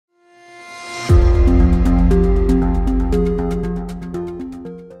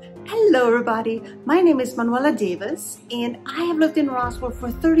everybody. My name is Manuela Davis and I have lived in Roswell for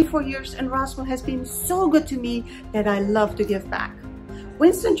 34 years and Roswell has been so good to me that I love to give back.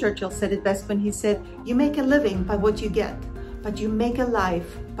 Winston Churchill said it best when he said, "You make a living by what you get, but you make a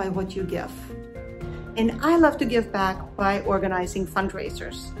life by what you give." And I love to give back by organizing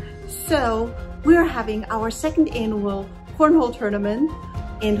fundraisers. So we're having our second annual Cornhole tournament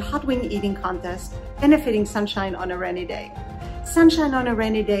and hot wing eating contest benefiting Sunshine on a Rainy Day. Sunshine on a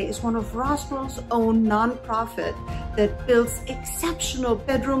Rainy Day is one of Roswell's own nonprofit that builds exceptional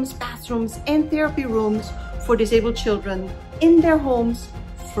bedrooms, bathrooms, and therapy rooms for disabled children in their homes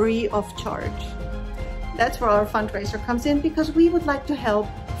free of charge. That's where our fundraiser comes in because we would like to help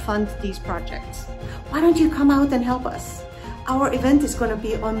fund these projects. Why don't you come out and help us? Our event is going to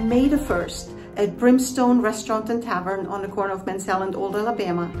be on May the 1st at Brimstone Restaurant and Tavern on the corner of Mansell and Old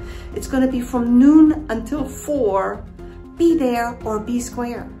Alabama. It's going to be from noon until 4. Be there or be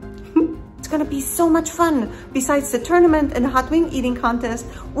square. It's gonna be so much fun. Besides the tournament and the hot wing eating contest,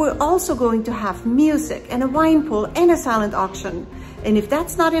 we're also going to have music and a wine pool and a silent auction. And if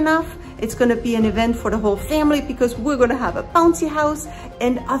that's not enough, it's gonna be an event for the whole family because we're gonna have a bouncy house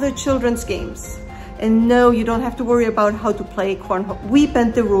and other children's games. And no, you don't have to worry about how to play cornhole. We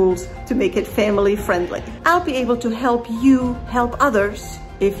bent the rules to make it family friendly. I'll be able to help you help others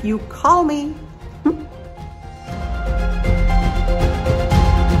if you call me.